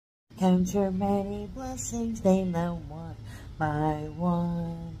Count your many blessings, name them one by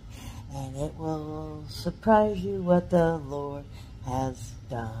one, and it will surprise you what the Lord has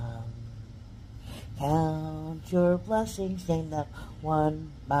done. Count your blessings, name them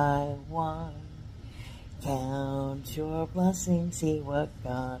one by one. Count your blessings, see what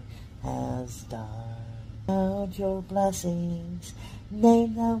God has done. Count your blessings,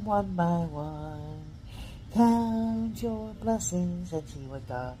 name them one by one. Count your blessings and see what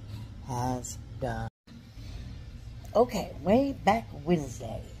God has done. Okay, way back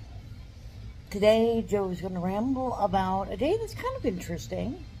Wednesday. Today, Joe's going to ramble about a day that's kind of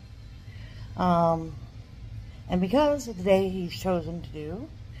interesting. And because of the day he's chosen to do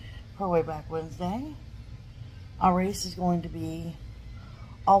for Way Back Wednesday, our race is going to be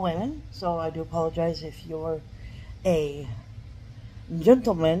all women. So I do apologize if you're a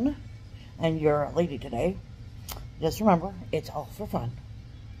gentleman and you're a lady today. Just remember, it's all for fun.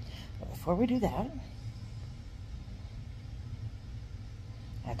 But before we do that,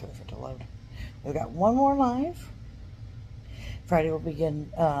 I have to wait for it to load. We've got one more live. Friday will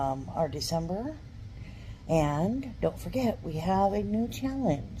begin our December. And don't forget, we have a new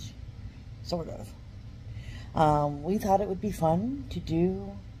challenge. Sort of. We thought it would be fun to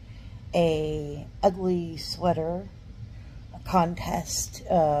do a ugly sweater contest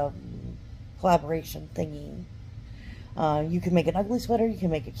collaboration thingy. You can make an ugly sweater, you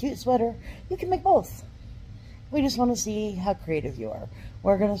can make a cute sweater, you can make both. We just want to see how creative you are.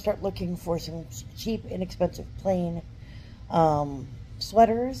 We're going to start looking for some cheap, inexpensive, plain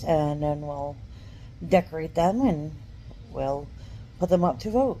sweaters, and then we'll decorate them and we'll put them up to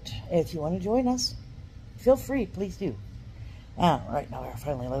vote. If you want to join us, feel free, please do. Right now we're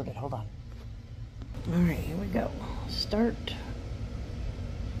finally loaded. Hold on. Alright, here we go. Start.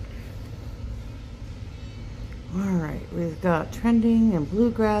 Alright, we've got trending and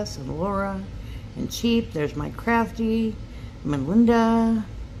bluegrass and Laura and cheap. There's my crafty, Melinda.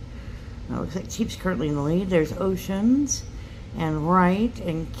 Looks like cheap's currently in the lead. There's Oceans and Wright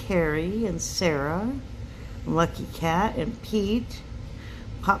and Carrie and Sarah, Lucky Cat and Pete,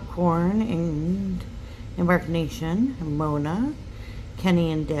 Popcorn and Embark Nation and Mona,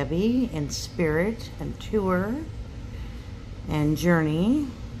 Kenny and Debbie and Spirit and Tour and Journey.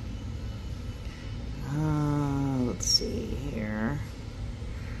 Let's see here.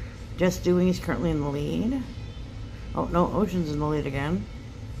 Just Doing is currently in the lead. Oh no, Ocean's in the lead again.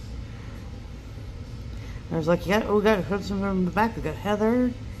 There's Lucky Cat. Oh, we got some from the back. We got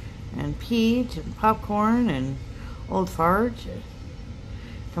Heather and Pete and Popcorn and Old Fart.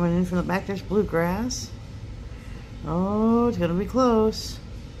 Coming in from the back, there's Bluegrass. Oh, it's gonna be close.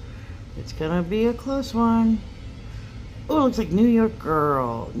 It's gonna be a close one. Oh, it looks like New York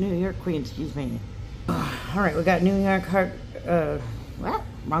Girl. New York Queen, excuse me. Alright, we got New York Heart. What?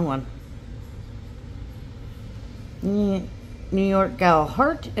 Wrong one. New York Gal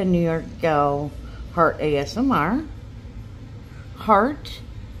Heart and New York Gal Heart ASMR. Heart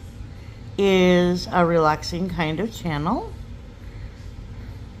is a relaxing kind of channel.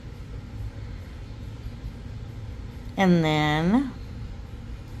 And then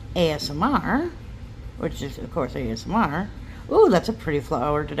ASMR, which is of course ASMR. Ooh, that's a pretty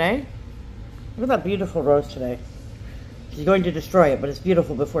flower today. Look at that beautiful rose today. She's going to destroy it, but it's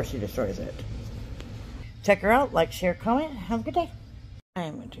beautiful before she destroys it. Check her out, like, share, comment. Have a good day. I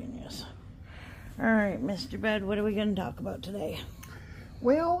am a genius. Alright, Mr. Bed, what are we going to talk about today?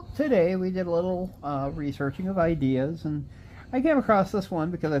 Well, today we did a little researching of ideas, and I came across this one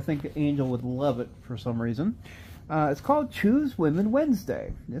because I think Angel would love it for some reason. It's called Choose Women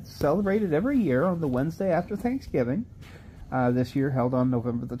Wednesday. It's celebrated every year on the Wednesday after Thanksgiving. This year held on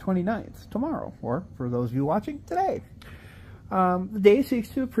November the 29th, tomorrow, or for those of you watching, today. The day seeks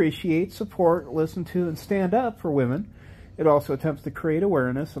to appreciate, support, listen to, and stand up for women. It also attempts to create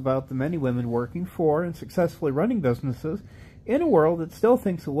awareness about the many women working for and successfully running businesses in a world that still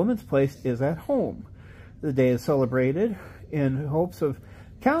thinks a woman's place is at home. The day is celebrated in hopes of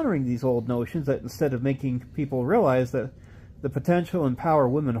countering these old notions that instead of making people realize that the potential and power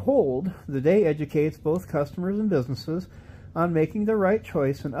women hold, the day educates both customers and businesses on making the right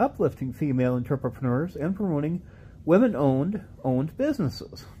choice and uplifting female entrepreneurs and promoting women-owned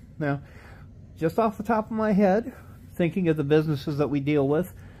businesses. Now, just off the top of my head, thinking of the businesses that we deal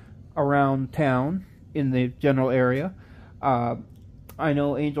with around town in the general area, I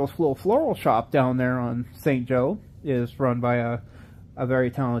know Angel's little floral shop down there on St. Joe is run by a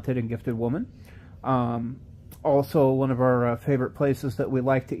very talented and gifted woman. Also, one of our favorite places that we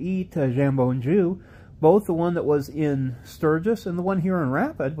like to eat, Jambon Jew, both the one that was in Sturgis and the one here in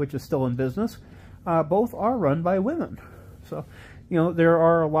Rapid, which is still in business, both are run by women. So there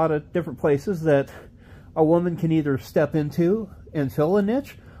are a lot of different places that a woman can either step into and fill a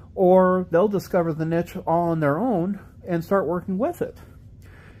niche, or they'll discover the niche all on their own and start working with it.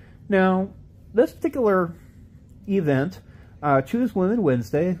 Now, this particular event, Choose Women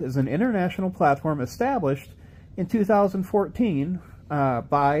Wednesday, is an international platform established in 2014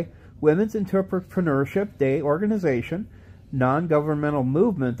 by Women's Entrepreneurship Day organization, non-governmental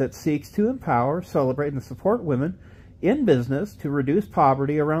movement that seeks to empower, celebrate, and support women in business to reduce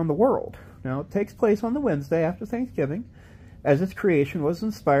poverty around the world. Now, it takes place on the Wednesday after Thanksgiving, as its creation was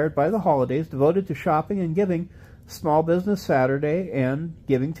inspired by the holidays devoted to shopping and giving, Small Business Saturday and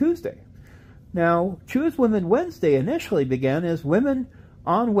Giving Tuesday. Now, Choose Women Wednesday initially began as Women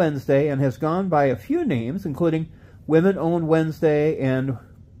on Wednesday and has gone by a few names, including Women Own Wednesday and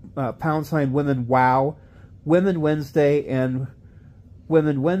 #Women Wow, Women Wednesday, and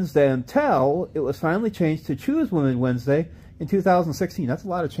Women Wednesday, until it was finally changed to Choose Women Wednesday in 2016. That's a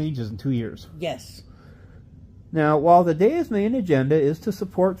lot of changes in 2 years. Yes. Now, while the day's main agenda is to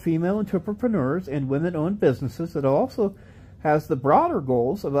support female entrepreneurs and women-owned businesses, it also has the broader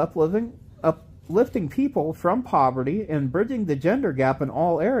goals of uplifting people from poverty and bridging the gender gap in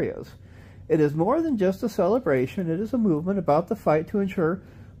all areas. It is more than just a celebration. It is a movement about the fight to ensure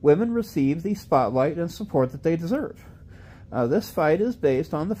women receive the spotlight and support that they deserve. This fight is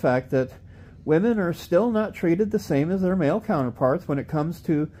based on the fact that women are still not treated the same as their male counterparts when it comes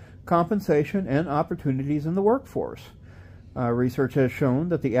to compensation and opportunities in the workforce. Research has shown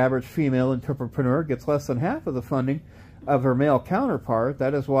that the average female entrepreneur gets less than half of the funding of her male counterpart.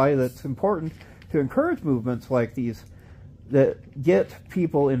 That is why it's important to encourage movements like these that get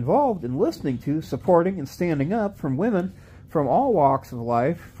people involved in listening to, supporting, and standing up from women from all walks of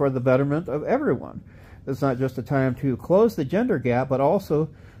life for the betterment of everyone. It's not just a time to close the gender gap, but also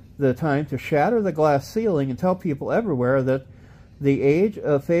the time to shatter the glass ceiling and tell people everywhere that the age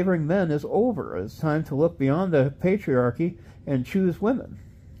of favoring men is over. It's time to look beyond the patriarchy and choose women.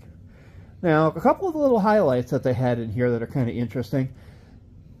 Now, a couple of little highlights that they had in here that are kind of interesting.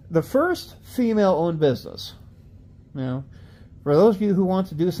 The first female-owned business. Now, for those of you who want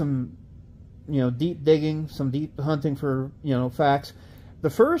to do some, deep digging, some deep hunting for, facts,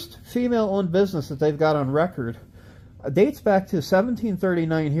 the first female-owned business that they've got on record dates back to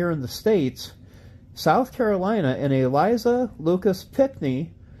 1739 here in the States. South Carolina, and Eliza Lucas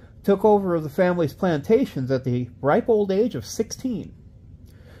Pickney took over the family's plantations at the ripe old age of 16.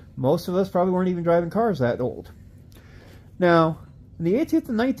 Most of us probably weren't even driving cars that old. Now, in the 18th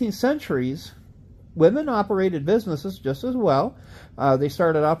and 19th centuries, women operated businesses just as well. They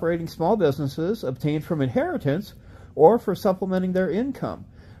started operating small businesses obtained from inheritance or for supplementing their income.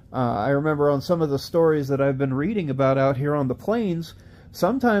 I remember on some of the stories that I've been reading about out here on the plains,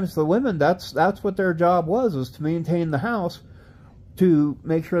 sometimes the women, that's what their job was to maintain the house, to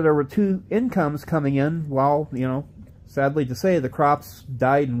make sure there were two incomes coming in while, sadly to say, the crops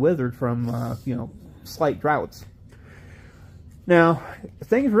died and withered from, slight droughts. Now,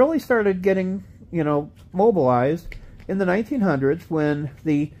 things really started getting, mobilized in the 1900s when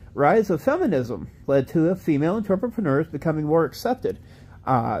the rise of feminism led to female entrepreneurs becoming more accepted.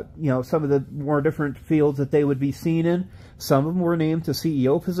 Some of the more different fields that they would be seen in. Some of them were named to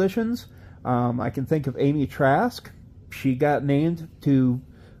CEO positions. I can think of Amy Trask. She got named to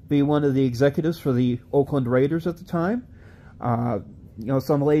be one of the executives for the Oakland Raiders at the time.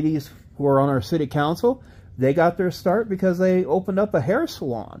 Some ladies who are on our city council, they got their start because they opened up a hair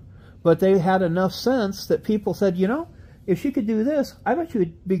salon. But they had enough sense that people said, if she could do this, I bet she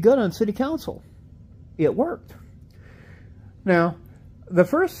would be good on city council. It worked. Now, the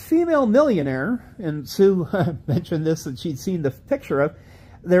first female millionaire, and Sue mentioned this that she'd seen the picture of,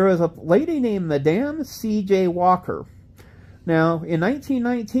 there was a lady named Madame C.J. Walker. Now, in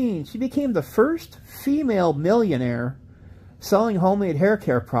 1919, she became the first female millionaire selling homemade hair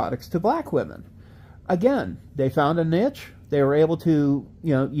care products to black women. Again, they found a niche. They were able to,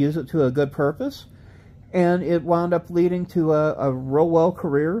 use it to a good purpose, and it wound up leading to a real well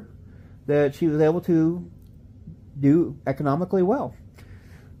career that she was able to do economically well.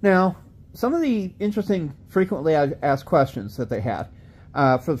 Now, some of the interesting frequently asked questions that they had.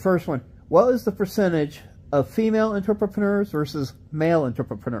 For the first one, what is the percentage of female entrepreneurs versus male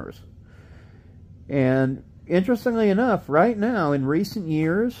entrepreneurs? And interestingly enough, right now, in recent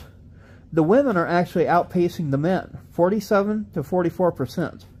years, the women are actually outpacing the men, 47 to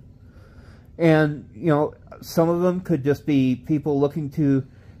 44%. And, some of them could just be people looking to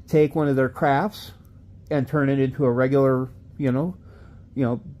take one of their crafts and turn it into a regular,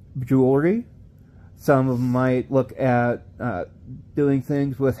 jewelry. Some of them might look at doing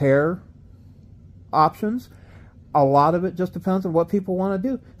things with hair options. a lot of it just depends on what people want to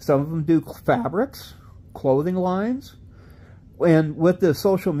do. Some of them do fabrics, clothing lines. And with the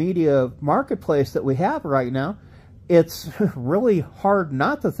social media marketplace that we have right now, it's really hard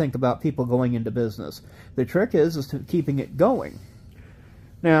not to think about people going into business. The trick is keeping it going.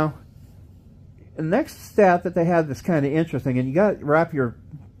 Now, the next stat that they had that's kind of interesting, and you got to wrap your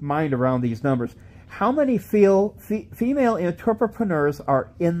mind around these numbers. How many female entrepreneurs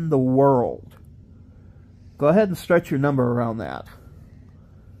are in the world? Go ahead and stretch your number around that.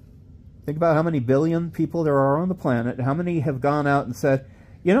 Think about how many billion people there are on the planet. How many have gone out and said,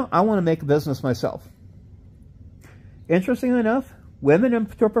 you know, I want to make a business myself. Interestingly enough, women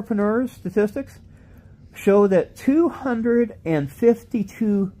entrepreneurs statistics show that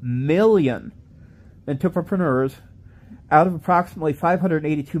 252 million entrepreneurs out of approximately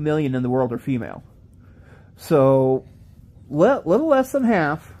 582 million in the world are female. So, little less than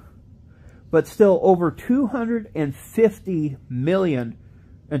half, but still over 250 million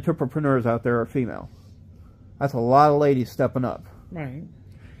entrepreneurs out there are female. That's a lot of ladies stepping up. Right.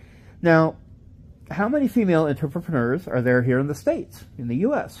 Now, how many female entrepreneurs are there here in the States, in the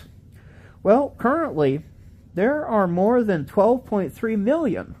U.S.? Well, currently, there are more than 12.3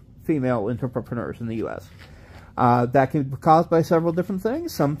 million female entrepreneurs in the U.S. That can be caused by several different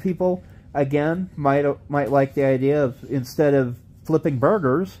things. Some people, again, might like the idea of, instead of flipping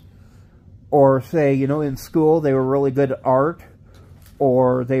burgers, or say, you know, in school they were really good at art,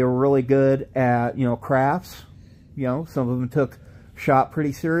 or they were really good at, you know, crafts. You know, some of them took shop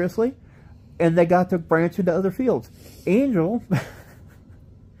pretty seriously, and they got to branch into other fields. Angel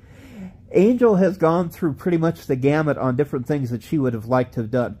has gone through pretty much the gamut on different things that she would have liked to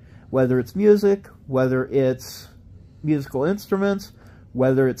have done. Whether it's music, whether it's musical instruments,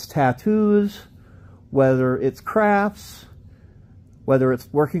 whether it's tattoos, whether it's crafts, whether it's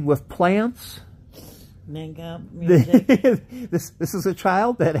working with plants. Makeup, music. This is a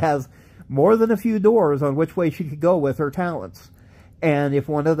child that has more than a few doors on which way she could go with her talents. And if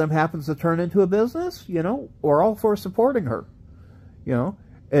one of them happens to turn into a business, you know, we're all for supporting her. You know,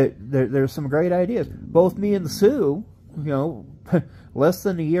 there's some great ideas. Both me and Sue, you know, less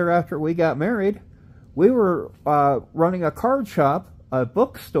than a year after we got married, we were running a card shop, a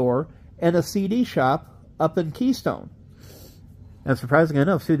bookstore, and a CD shop up in Keystone. And surprisingly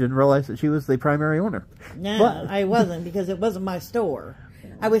enough, Sue didn't realize that she was the primary owner. No, but I wasn't, because it wasn't my store.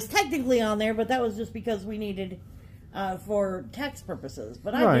 I was technically on there, but that was just because we needed for tax purposes.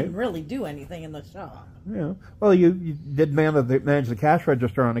 But I didn't really do anything in the shop. Yeah. Well, you did manage the cash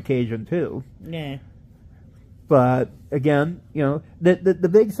register on occasion, too. Yeah. But, again, you know, the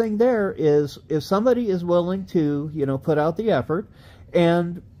big thing there is if somebody is willing to, you know, put out the effort,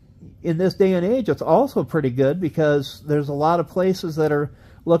 and in this day and age, it's also pretty good because there's a lot of places that are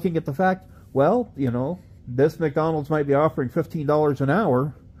looking at the fact, well, you know, this McDonald's might be offering $15 an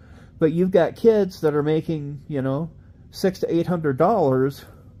hour, but you've got kids that are making, you know, $600 to $800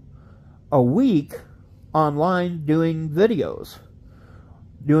 a week online doing videos,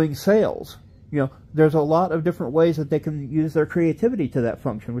 doing sales. You know, there's a lot of different ways that they can use their creativity to that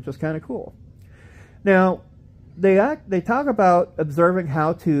function, which is kind of cool. Now, they talk about observing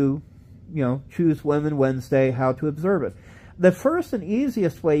how to, you know, choose Women Wednesday, how to observe it. The first and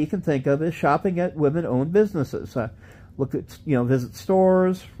easiest way you can think of is shopping at women-owned businesses. Look at, you know, visit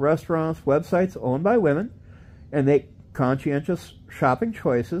stores, restaurants, websites owned by women, and make conscientious shopping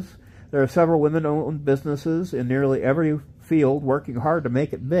choices. There are several women-owned businesses in nearly every field working hard to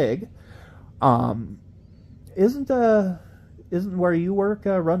make it big. Isn't where you work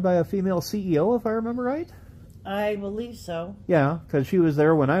run by a female CEO, if I remember right? I believe so. Yeah, because she was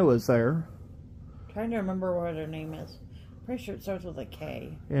there when I was there. Trying to remember what her name is. Pretty sure it starts with a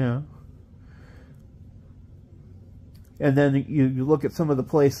K. Yeah. And then you look at some of the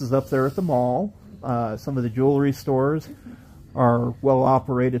places up there at the mall. Some of the jewelry stores are well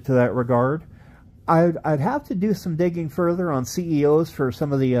operated to that regard. I'd have to do some digging further on CEOs for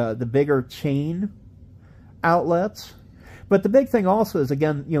some of the bigger chain outlets. But the big thing also is,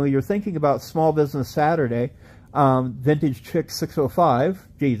 again, you know, you're thinking about Small Business Saturday, Vintage Chick 605.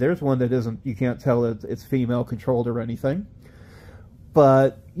 Gee, there's one that isn't, you can't tell it's female controlled or anything.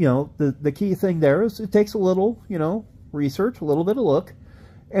 But, you know, the key thing there is it takes a little, you know, research, a little bit of look,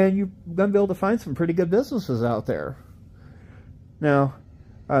 and you're going to be able to find some pretty good businesses out there. Now,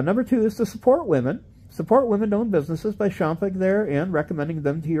 number 2 is to support women. Support women-owned businesses by shopping there and recommending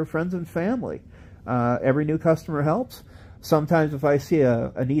them to your friends and family. Every new customer helps. Sometimes if I see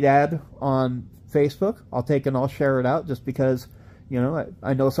a neat ad on Facebook, I'll take and I'll share it out just because, you know,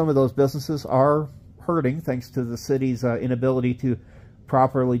 I know some of those businesses are hurting thanks to the city's inability to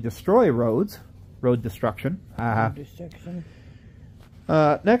properly destroy roads. Road destruction. Road destruction.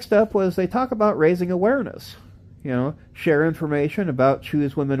 Next up was they talk about raising awareness. You know, share information about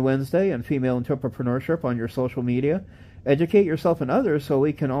Choose Women Wednesday and female entrepreneurship on your social media. Educate yourself and others so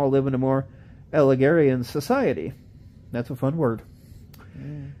we can all live in a more egalitarian society. That's a fun word.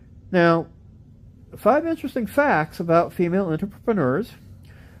 Mm. Now, 5 interesting facts about female entrepreneurs.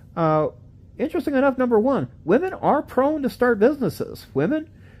 Interesting enough, number 1, women are prone to start businesses. Women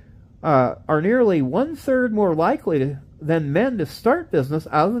are nearly 1/3 more likely than men to start business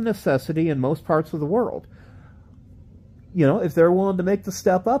out of necessity in most parts of the world. You know, if they're willing to make the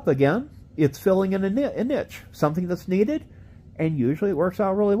step up again, it's filling in a niche, something that's needed, and usually it works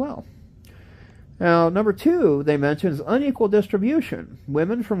out really well. Now, number 2, they mention is unequal distribution.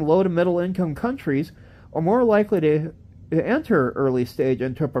 Women from low to middle income countries are more likely to enter early stage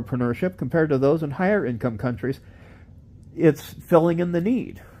entrepreneurship compared to those in higher income countries. It's filling in the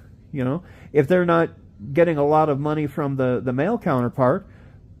need. You know, if they're not getting a lot of money from the male counterpart,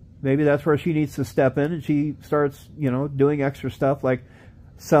 maybe that's where she needs to step in, and she starts, you know, doing extra stuff like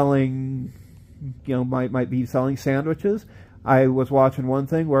selling, you know, might be selling sandwiches. I was watching one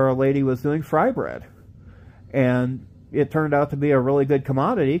thing where a lady was doing fry bread, and it turned out to be a really good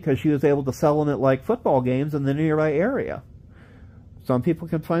commodity because she was able to sell them at like football games in the nearby area. Some people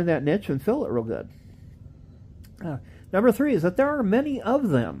can find that niche and fill it real good. Number 3 is that there are many of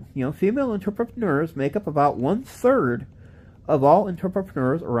them. You know, female entrepreneurs make up about 1/3 of all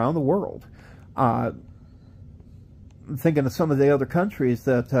entrepreneurs around the world. I'm thinking of some of the other countries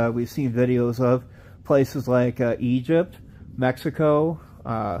that we've seen videos of, places like Egypt, Mexico,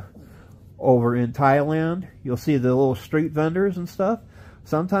 over in Thailand. You'll see the little street vendors and stuff.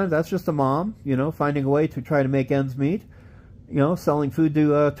 Sometimes that's just a mom, you know, finding a way to try to make ends meet, you know, selling food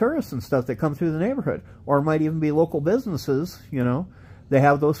to tourists and stuff that come through the neighborhood. Or it might even be local businesses, you know, they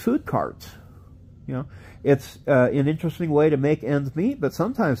have those food carts, you know. It's an interesting way to make ends meet, but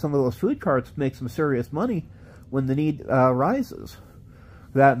sometimes some of those food carts make some serious money when the need rises.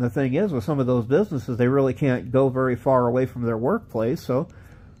 That, and the thing is, with some of those businesses, they really can't go very far away from their workplace, so,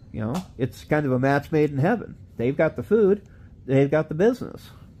 you know, it's kind of a match made in heaven. They've got the food, they've got the business.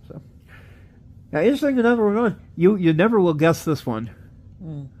 So, now, interesting enough, we're going, you never will guess this one.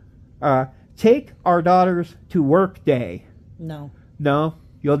 Take our daughters to work day. No. No?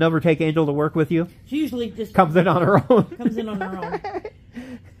 You'll never take Angel to work with you? She usually just comes in on her own. Comes in on her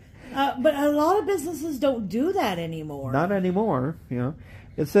own. But a lot of businesses don't do that anymore. Not anymore, you know.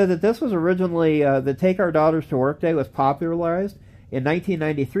 It said that this was originally, the Take Our Daughters to Work Day was popularized in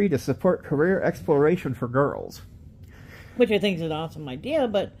 1993 to support career exploration for girls. Which I think is an awesome idea,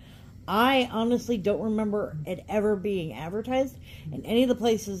 but I honestly don't remember it ever being advertised in any of the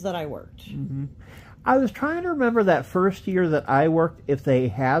places that I worked. Mm-hmm. I was trying to remember that first year that I worked if they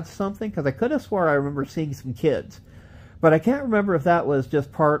had something, because I could have swore I remember seeing some kids. But I can't remember if that was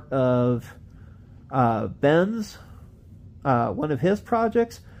just part of Ben's, one of his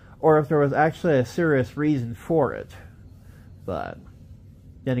projects, or if there was actually a serious reason for it. But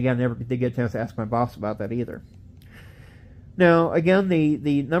then again, I never did get a chance to ask my boss about that either. Now, again,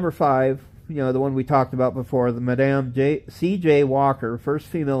 the number 5, you know, the one we talked about before, the Madame C.J. Walker, first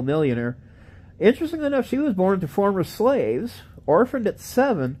female millionaire. Interesting enough, she was born to former slaves, orphaned at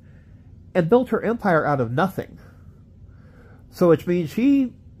 7, and built her empire out of nothing. So which means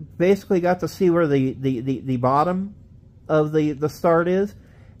she basically got to see where the bottom of the start is,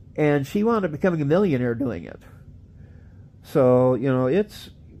 and she wound up becoming a millionaire doing it. So, you know, it's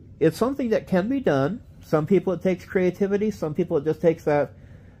something that can be done. Some people it takes creativity, some people it just takes the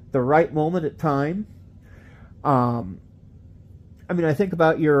right moment at time. I mean, I think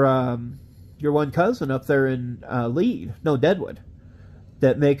about your one cousin up there in Deadwood,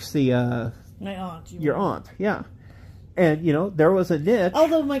 that makes the my aunt. Your aunt, yeah. And you know, there was a niche.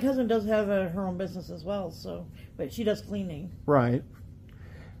 Although my cousin does have her own business as well, so but she does cleaning. Right.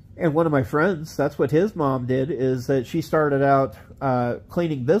 And one of my friends, that's what his mom did, is that she started out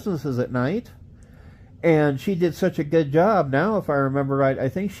cleaning businesses at night, and she did such a good job. Now, if I remember right, I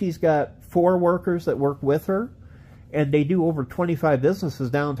think she's got 4 workers that work with her, and they do over 25 businesses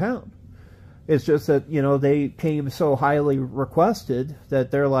downtown. It's just that, you know, they came so highly requested that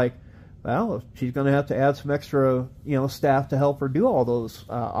they're like, well, she's going to have to add some extra, you know, staff to help her do all those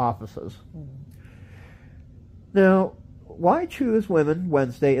offices. Now, why Choose Women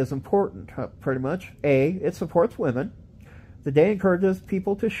Wednesday is important, pretty much. A, it supports women. The day encourages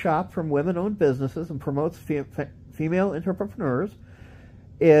people to shop from women-owned businesses and promotes female entrepreneurs.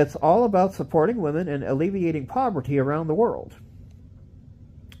 It's all about supporting women and alleviating poverty around the world.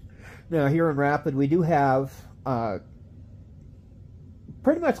 Now, here in Rapid, we do have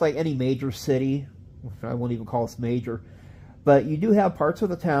pretty much like any major city, I won't even call us major. But you do have parts of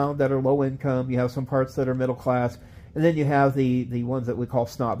the town that are low income. You have some parts that are middle class. And then you have the ones that we call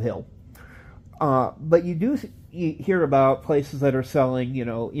Snob Hill. But you hear about places that are selling,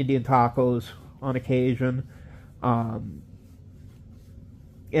 Indian tacos on occasion. And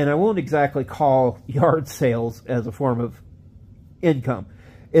I won't exactly call yard sales as a form of income.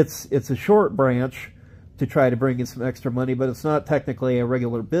 It's a short branch to try to bring in some extra money, but it's not technically a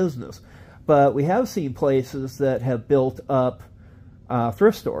regular business. But we have seen places that have built up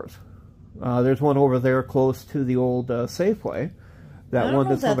thrift stores. There's one over there close to the old Safeway. That one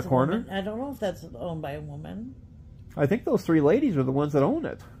that's on the corner. I don't know if that's owned by a woman. I think those 3 ladies are the ones that own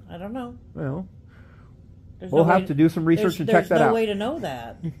it. I don't know. Well, we'll have to do some research and check that out. There's no way to know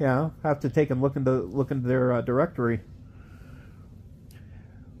that. Yeah, have to take and look into their directory.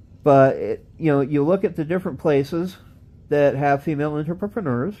 But you look at the different places that have female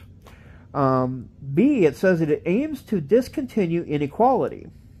entrepreneurs. B, it says that it aims to discontinue inequality.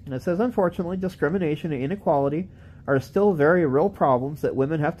 And it says, unfortunately, discrimination and inequality are still very real problems that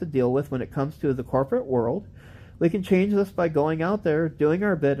women have to deal with when it comes to the corporate world. We can change this by going out there, doing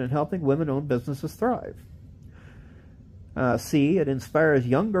our bit, and helping women-owned businesses thrive. C, it inspires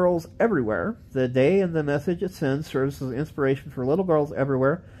young girls everywhere. The day and the message it sends serves as inspiration for little girls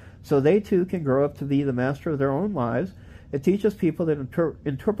everywhere, so they too can grow up to be the master of their own lives. It teaches people that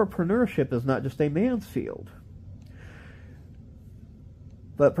entrepreneurship is not just a man's field.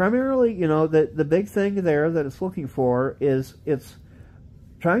 But primarily, the big thing there that it's looking for is it's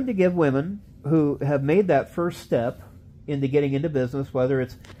trying to give women who have made that first step into getting into business, whether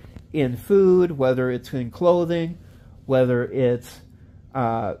it's in food, whether it's in clothing, whether it's,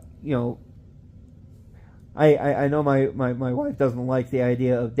 I know my wife doesn't like the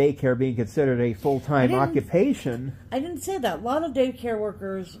idea of daycare being considered a full-time occupation. I didn't say that. A lot of daycare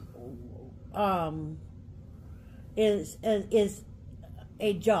workers is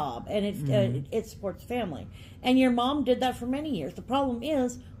a job, and it supports family. And your mom did that for many years. The problem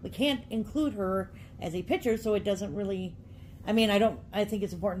is we can't include her as a picture, so it doesn't really. I think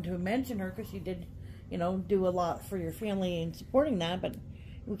it's important to mention her because she did, do a lot for your family in supporting that. But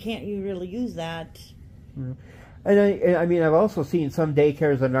we can't really use that. Mm-hmm. And I've also seen some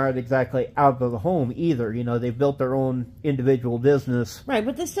daycares that aren't exactly out of the home either. They've built their own individual business. Right,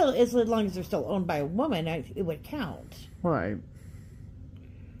 but this still, as long as they're still owned by a woman, it would count. Right.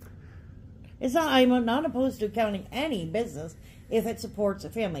 I'm not opposed to counting any business if it supports a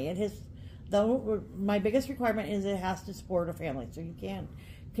family. My biggest requirement is it has to support a family. So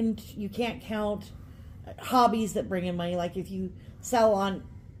you can't count hobbies that bring in money. Like if you sell on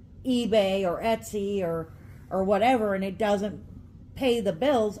eBay or Etsy or whatever, and it doesn't pay the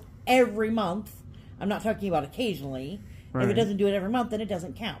bills every month. I'm not talking about occasionally. Right. If it doesn't do it every month, then it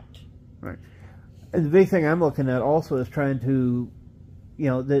doesn't count. Right. And the big thing I'm looking at also is trying to.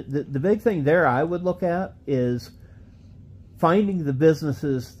 The big thing there I would look at is finding the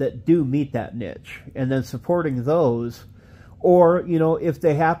businesses that do meet that niche and then supporting those. Or, if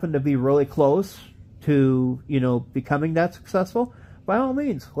they happen to be really close to, becoming that successful, by all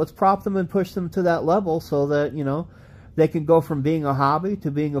means, let's prop them and push them to that level so that, they can go from being a hobby to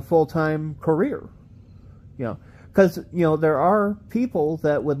being a full-time career. Because, there are people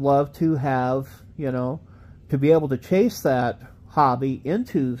that would love to have, to be able to chase that hobby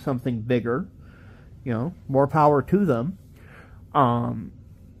into something bigger, more power to them.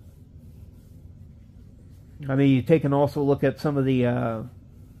 You take and also look at some of the,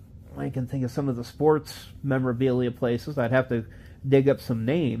 I can think of some of the sports memorabilia places. I'd have to dig up some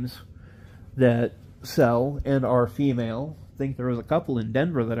names that sell and are female. I think there was a couple in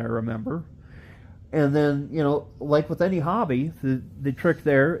Denver that I remember. And then, like with any hobby, the trick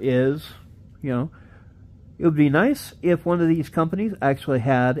there is, it would be nice if one of these companies actually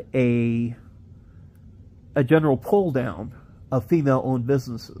had a general pull down of female-owned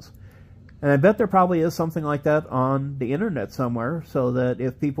businesses. And I bet there probably is something like that on the internet somewhere, so that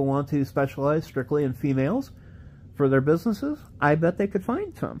if people want to specialize strictly in females for their businesses, I bet they could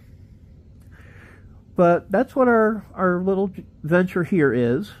find some. But that's what our little venture here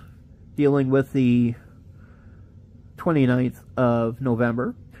is, dealing with the 29th of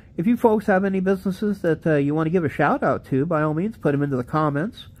November. If you folks have any businesses that you want to give a shout out to, by all means, put them into the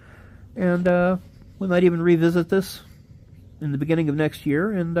comments. And we might even revisit this in the beginning of next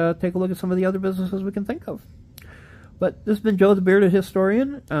year and take a look at some of the other businesses we can think of. But this has been Joe the Bearded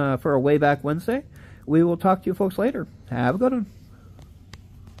Historian for a Wayback Wednesday. We will talk to you folks later. Have a good one.